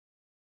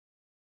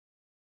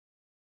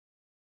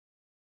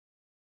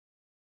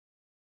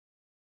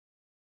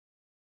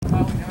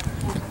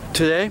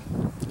Today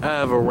I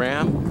have a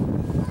Ram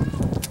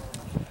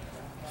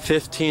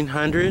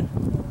 1500,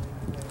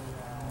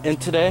 and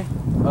today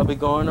I'll be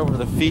going over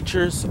the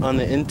features on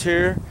the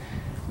interior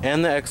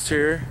and the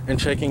exterior and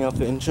checking out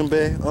the engine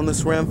bay on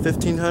this Ram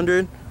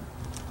 1500,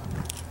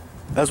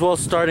 as well as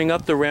starting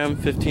up the Ram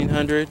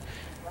 1500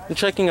 and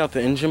checking out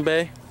the engine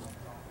bay,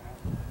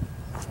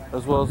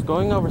 as well as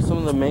going over some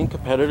of the main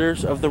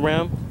competitors of the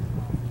Ram,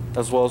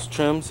 as well as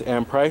trims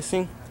and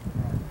pricing.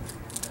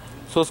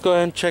 So let's go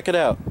ahead and check it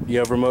out. You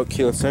have remote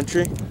keyless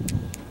entry.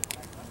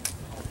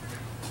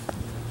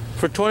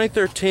 For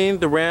 2013,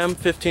 the Ram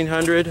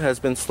 1500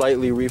 has been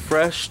slightly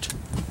refreshed.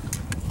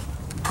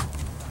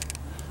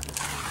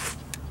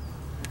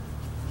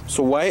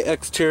 So white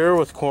exterior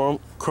with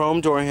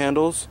chrome door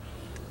handles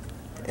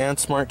and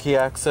smart key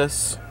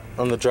access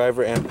on the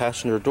driver and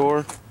passenger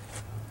door.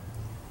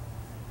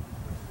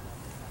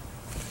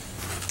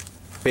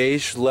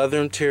 Beige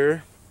leather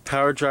interior,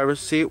 power driver's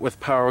seat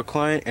with power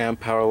recline and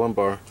power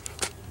lumbar.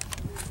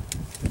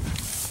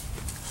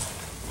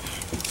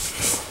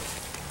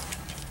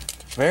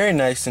 Very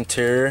nice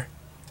interior.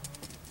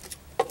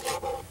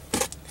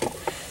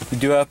 You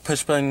do have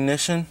push button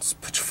ignition, so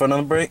put your foot on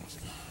the brake,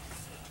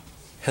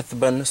 hit the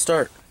button to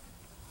start.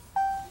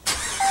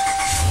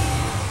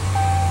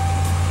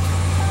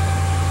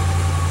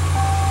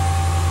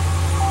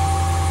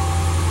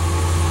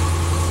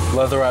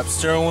 Leather wrapped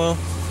steering wheel.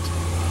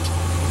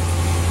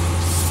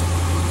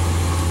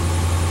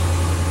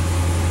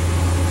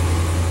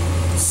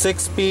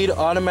 Six-speed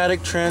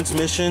automatic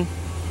transmission.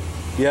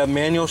 You have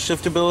manual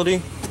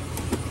shiftability.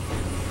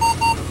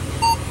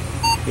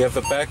 You have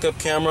a backup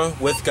camera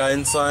with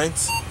guidance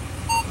lines.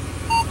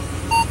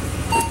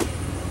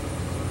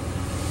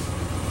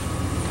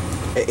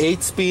 An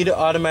 8-speed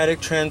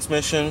automatic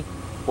transmission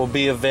will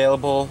be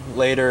available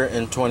later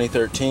in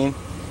 2013.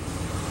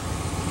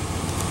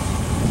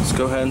 Let's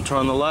go ahead and turn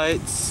on the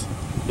lights.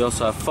 You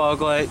also have fog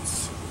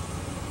lights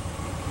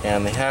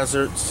and the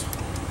hazards.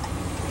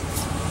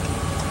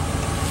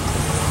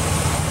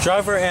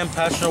 Driver and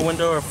passenger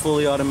window are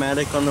fully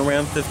automatic on the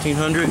Ram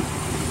 1500.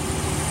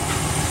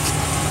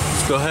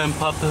 Let's go ahead and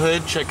pop the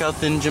hood, check out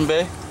the engine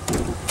bay.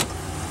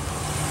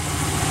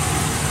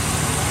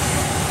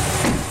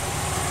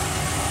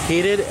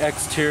 Heated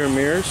exterior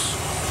mirrors.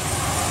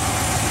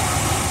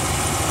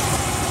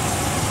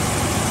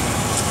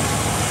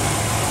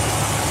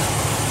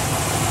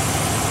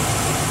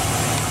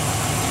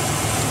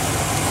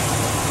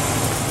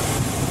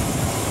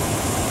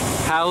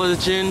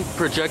 Halogen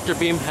projector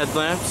beam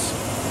headlamps.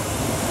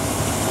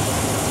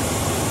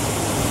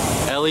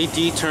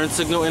 LED turn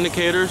signal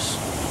indicators.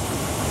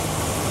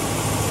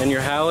 And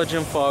your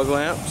halogen fog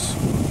lamps.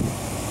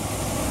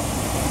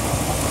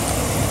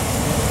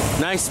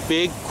 Nice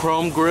big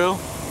chrome grille.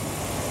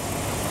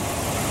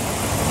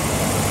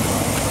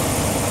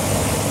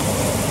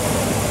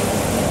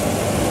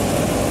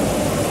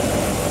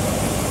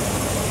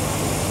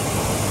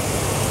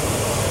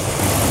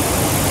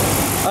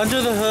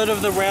 Under the hood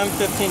of the Ram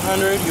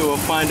 1500, you will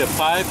find a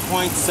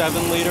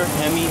 5.7-liter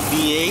Hemi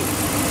V8.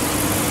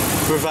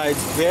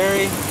 Provides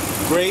very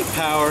great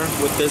power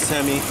with this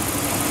Hemi.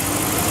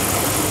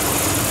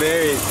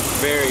 Very,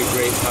 very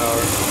great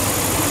power.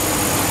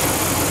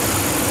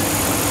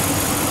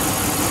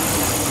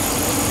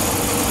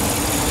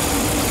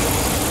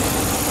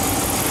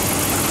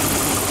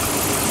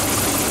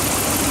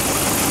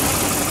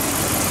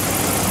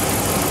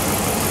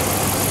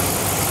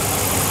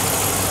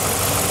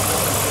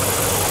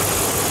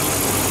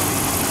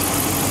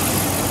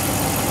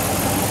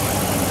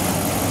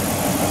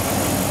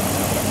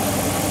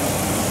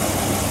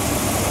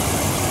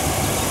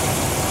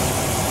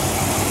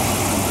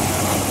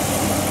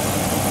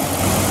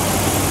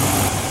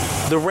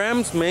 The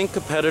Ram's main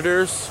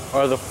competitors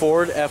are the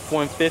Ford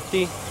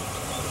F-150,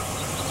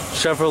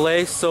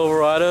 Chevrolet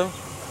Silverado,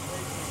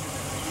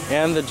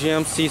 and the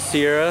GMC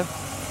Sierra,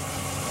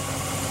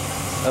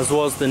 as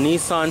well as the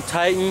Nissan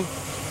Titan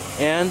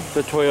and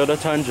the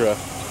Toyota Tundra.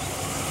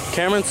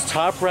 Cameron's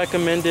top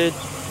recommended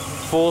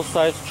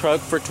full-size truck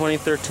for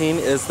 2013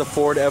 is the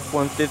Ford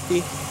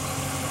F-150.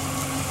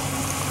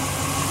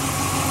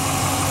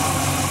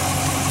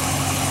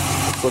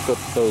 Let's look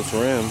at those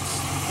rims,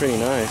 pretty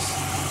nice.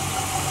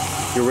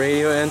 Your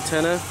radio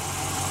antenna,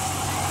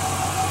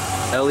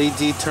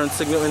 LED turn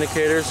signal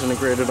indicators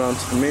integrated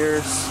onto the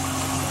mirrors.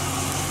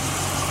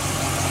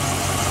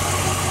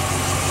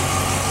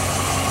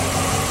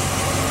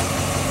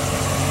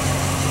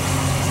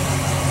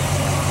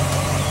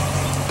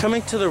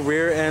 Coming to the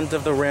rear end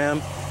of the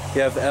Ram,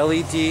 you have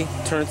LED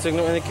turn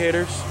signal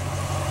indicators,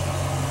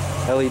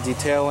 LED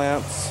tail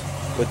lamps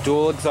with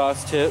dual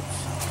exhaust tips,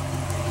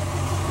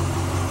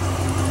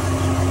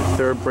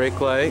 third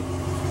brake light,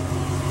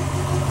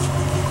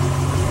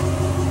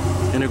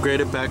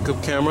 integrated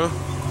backup camera,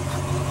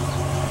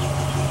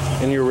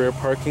 and your rear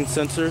parking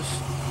sensors.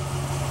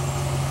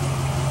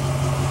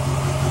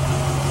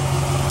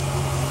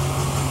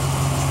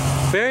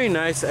 Very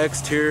nice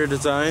exterior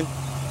design.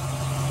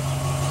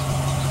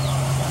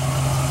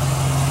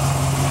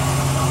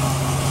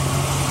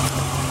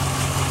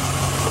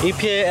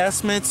 EPA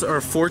estimates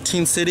are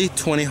 14 city,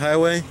 20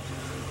 highway.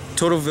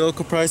 Total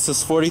vehicle price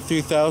is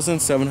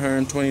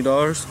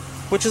 $43,720,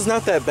 which is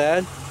not that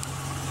bad.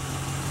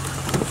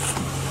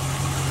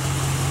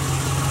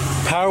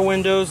 Power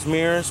windows,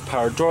 mirrors,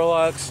 power door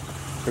locks,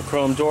 your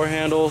chrome door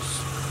handles.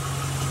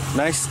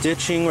 Nice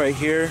stitching right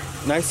here.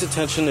 Nice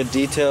attention to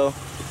detail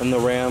in the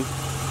Ram.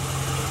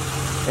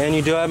 And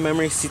you do have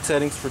memory seat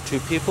settings for 2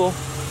 people.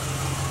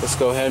 Let's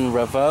go ahead and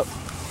rev up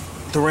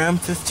the Ram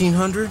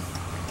 1500.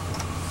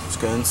 Let's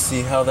go ahead and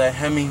see how that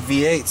Hemi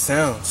V8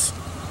 sounds.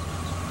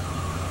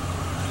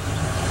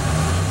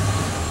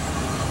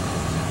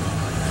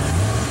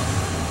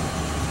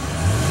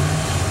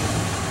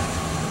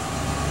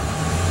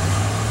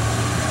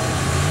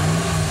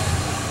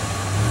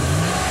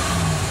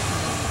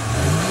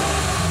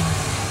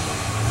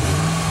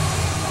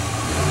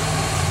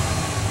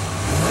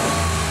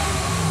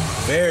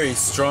 Very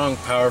strong,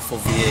 powerful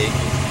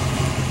V8.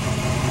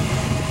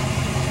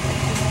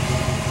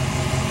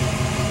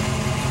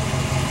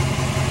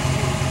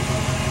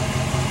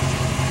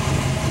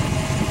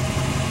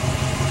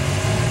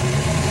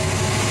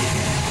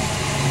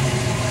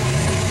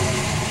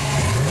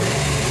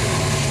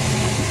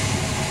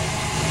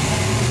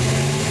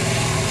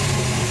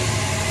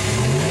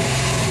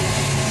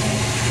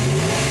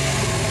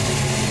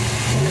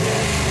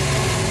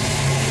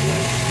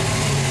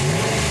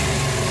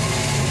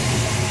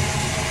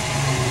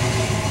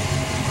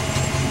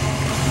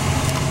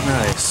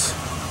 Nice.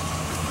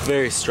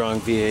 Very strong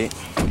V8.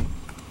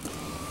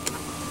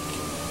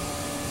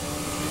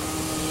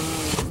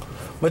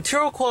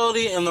 Material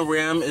quality in the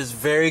Ram is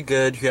very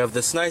good. You have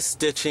this nice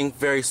stitching,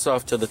 very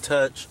soft to the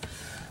touch.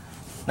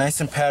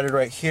 Nice and padded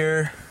right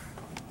here.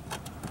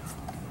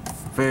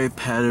 Very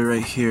padded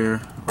right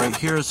here. Right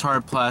here is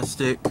hard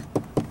plastic,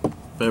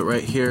 but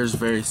right here is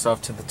very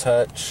soft to the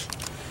touch.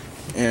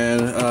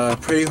 And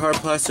pretty hard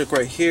plastic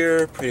right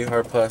here, pretty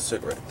hard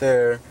plastic right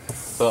there.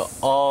 But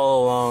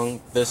all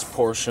along this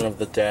portion of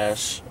the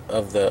dash,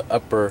 of the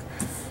upper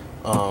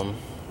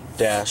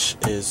dash,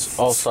 is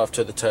all soft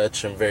to the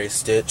touch and very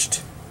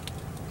stitched.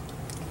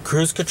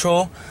 Cruise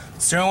control,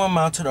 steering wheel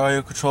mounted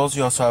audio controls.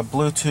 You also have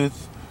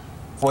Bluetooth,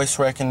 voice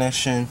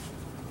recognition.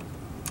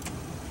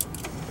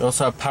 You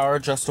also have power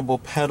adjustable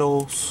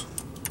pedals,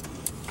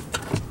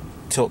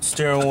 tilt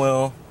steering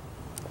wheel.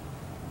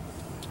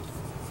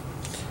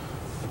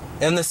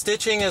 And the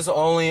stitching is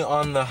only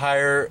on the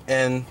higher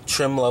end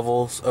trim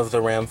levels of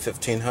the Ram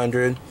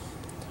 1500.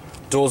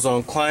 Dual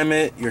zone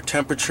climate, your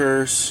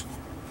temperatures.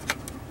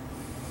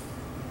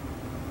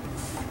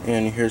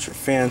 And here's your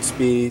fan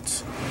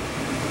speeds.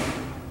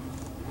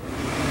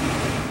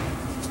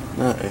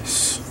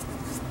 Nice.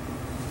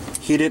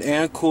 Heated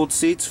and cooled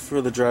seats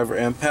for the driver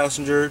and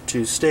passenger,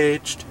 2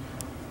 staged.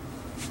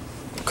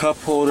 Cup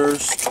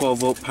holders,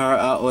 12-volt power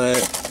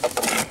outlet.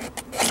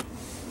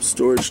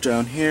 Storage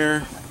down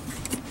here.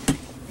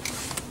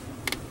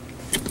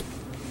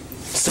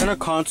 Center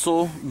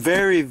console,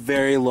 very,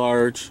 very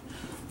large,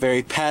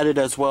 very padded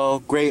as well.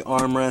 Great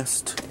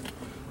armrest.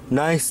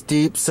 Nice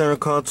deep center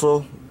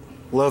console.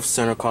 Love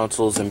center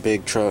consoles in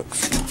big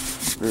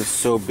trucks. They're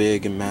so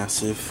big and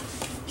massive.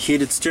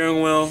 Heated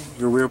steering wheel,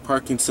 your rear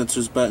parking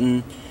sensors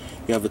button.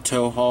 You have a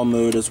tow haul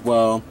mode as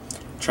well.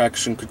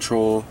 Traction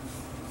control.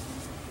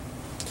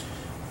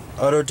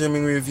 Auto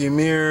dimming rear view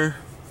mirror.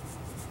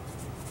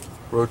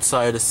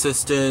 Roadside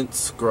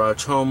assistance.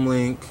 Garage home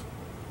link.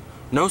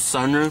 No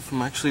sunroof.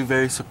 I'm actually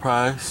very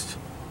surprised.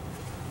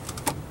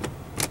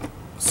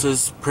 This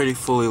is pretty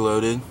fully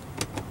loaded.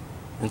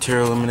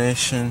 Interior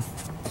illumination.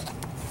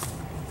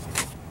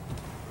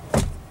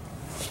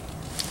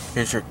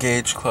 Here's your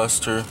gauge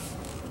cluster.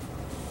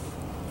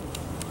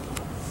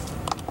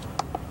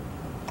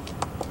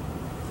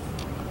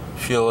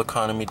 Fuel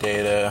economy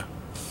data.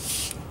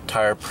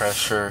 Tire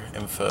pressure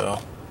info.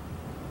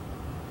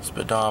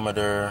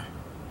 Speedometer.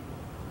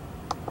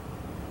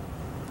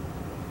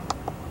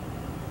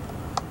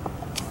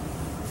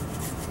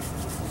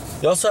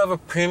 You also have a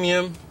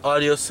premium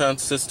audio sound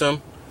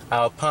system,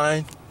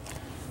 Alpine.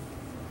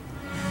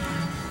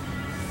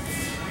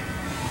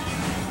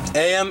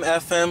 AM,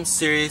 FM,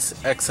 Sirius,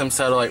 XM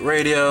satellite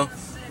radio.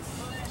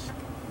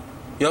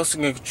 You also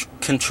can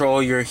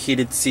control your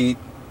heated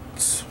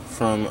seats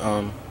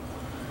from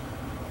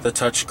the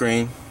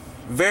touchscreen.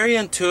 Very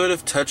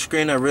intuitive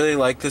touchscreen. I really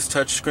like this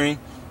touchscreen.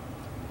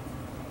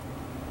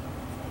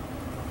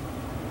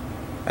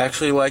 I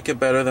actually like it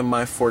better than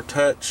my Ford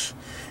Touch.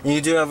 And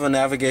you do have a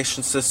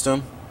navigation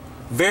system.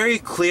 Very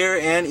clear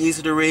and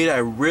easy to read. I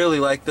really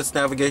like this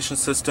navigation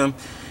system.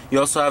 You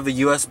also have a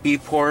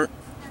USB port.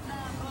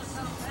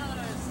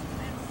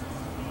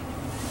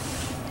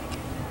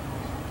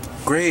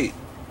 Great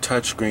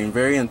touchscreen,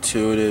 very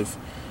intuitive,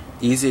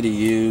 easy to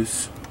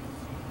use.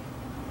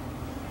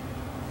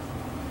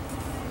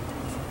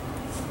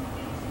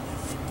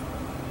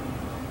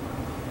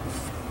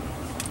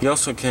 You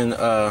also can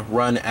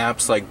run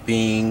apps like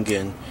Bing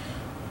and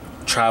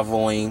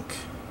TravelLink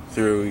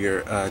through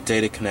your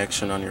data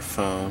connection on your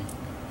phone.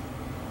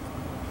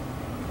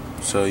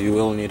 So you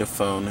will need a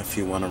phone if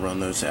you want to run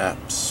those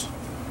apps.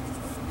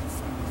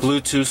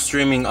 Bluetooth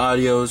streaming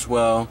audio as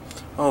well,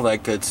 all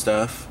that good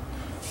stuff.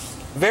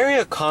 Very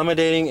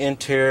accommodating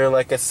interior,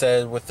 like I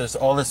said, with there's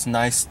all this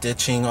nice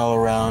stitching all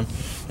around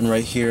and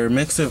right here.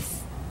 Makes it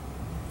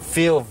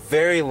feel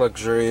very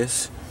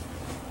luxurious.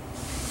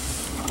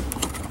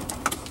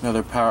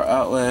 Another power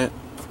outlet,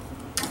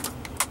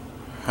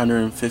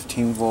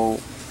 115 volt.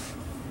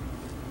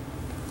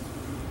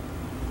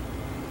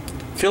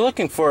 If you're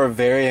looking for a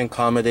very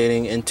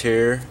accommodating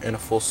interior in a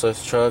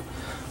full-size truck,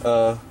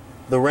 the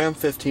Ram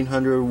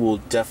 1500 will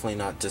definitely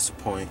not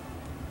disappoint.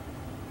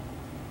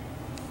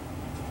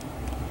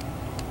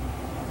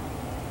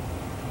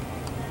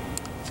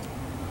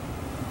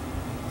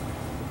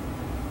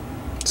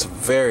 It's a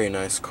very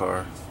nice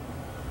car.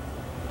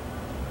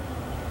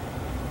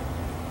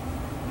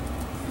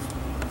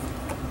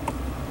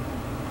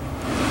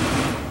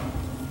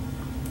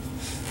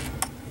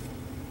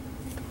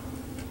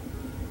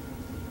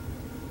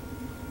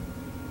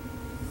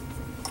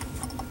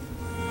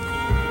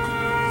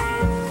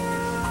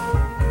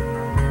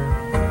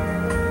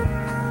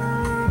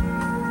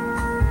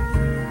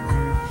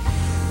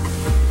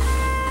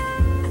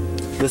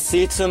 The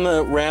seats in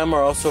the Ram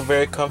are also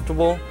very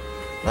comfortable,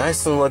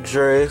 nice and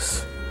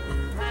luxurious.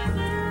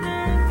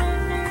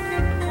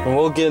 And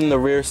we'll get in the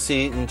rear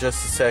seat in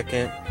just a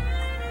second.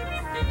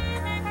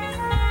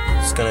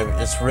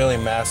 It's really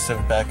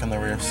massive back in the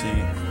rear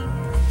seat.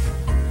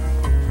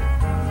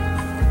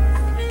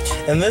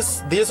 And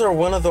these are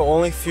one of the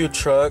only few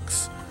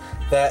trucks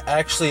that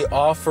actually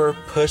offer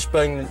push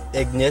button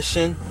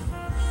ignition.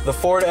 The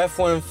Ford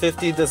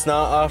F-150 does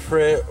not offer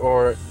it,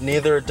 or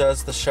neither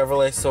does the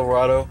Chevrolet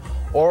Silverado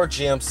or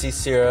GMC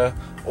Sierra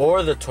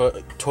or the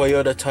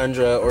Toyota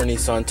Tundra or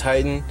Nissan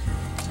Titan.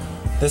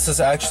 This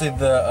is actually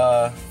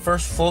the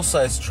first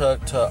full-size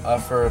truck to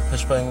offer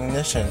push button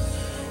ignition,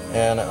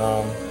 and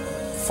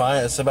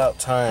fine, it's about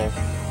time.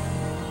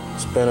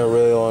 It's been a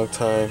really long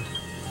time.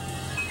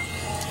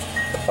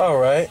 All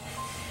right,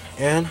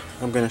 and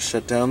I'm gonna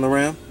shut down the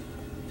Ram.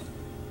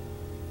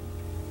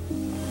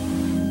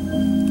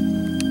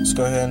 Let's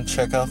go ahead and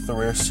check out the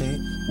rear seat.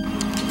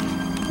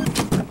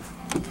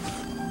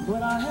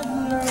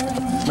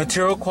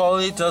 Material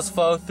quality does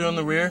follow through on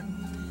the rear.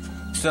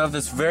 So you have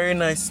this very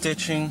nice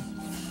stitching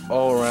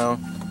all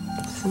around.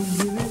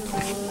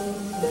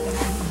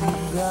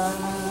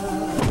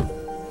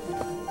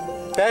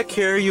 Back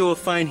here you will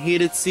find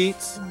heated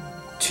seats,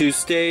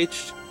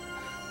 2-staged,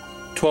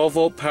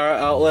 12-volt power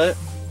outlet,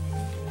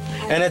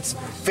 and it's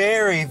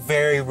very,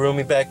 very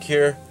roomy back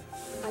here.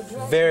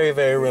 Very,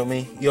 very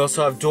roomy. You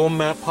also have dual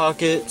mat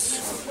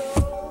pockets,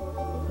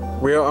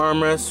 rear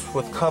armrests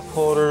with cup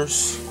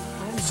holders.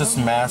 It's just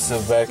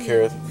massive back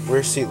here.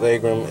 Rear seat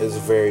legroom is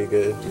very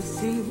good. To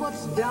see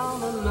what's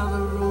down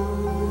another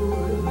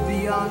road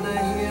beyond a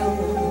hill.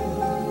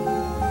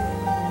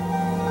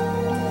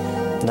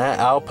 And that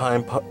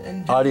Alpine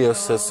audio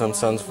system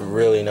sounds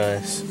really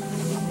nice.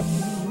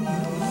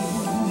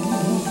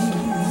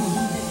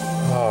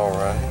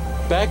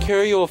 Alright. Back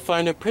here you will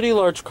find a pretty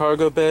large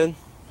cargo bed.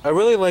 I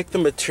really like the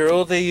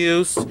material they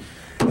used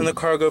in the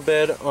cargo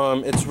bed.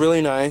 It's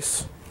really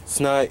nice. It's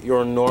not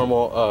your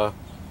normal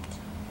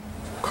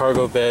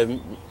cargo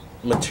bed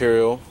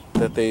material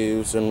that they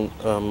use in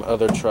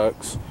other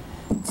trucks.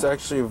 It's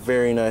actually a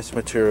very nice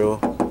material.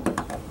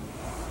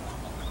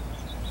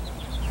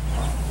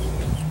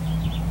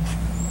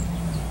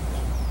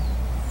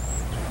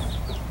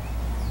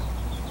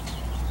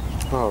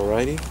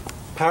 Alrighty.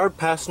 Powered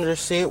passenger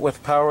seat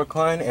with power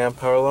recline and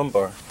power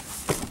lumbar.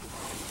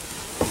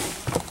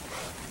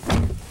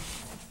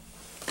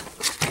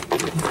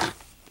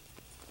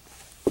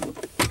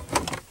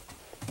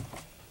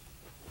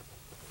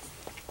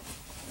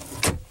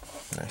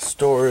 Nice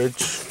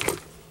storage.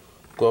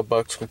 Glove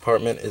box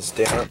compartment is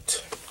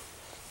damped.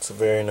 It's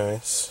very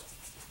nice.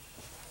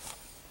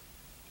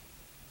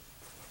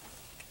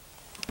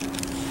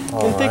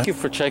 And thank you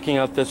for checking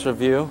out this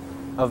review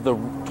of the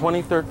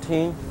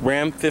 2013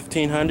 Ram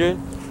 1500.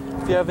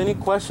 If you have any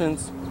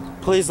questions,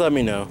 please let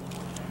me know.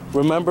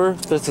 Remember,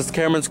 this is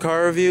Cameron's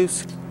Car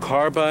Reviews,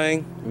 car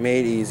buying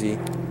made easy.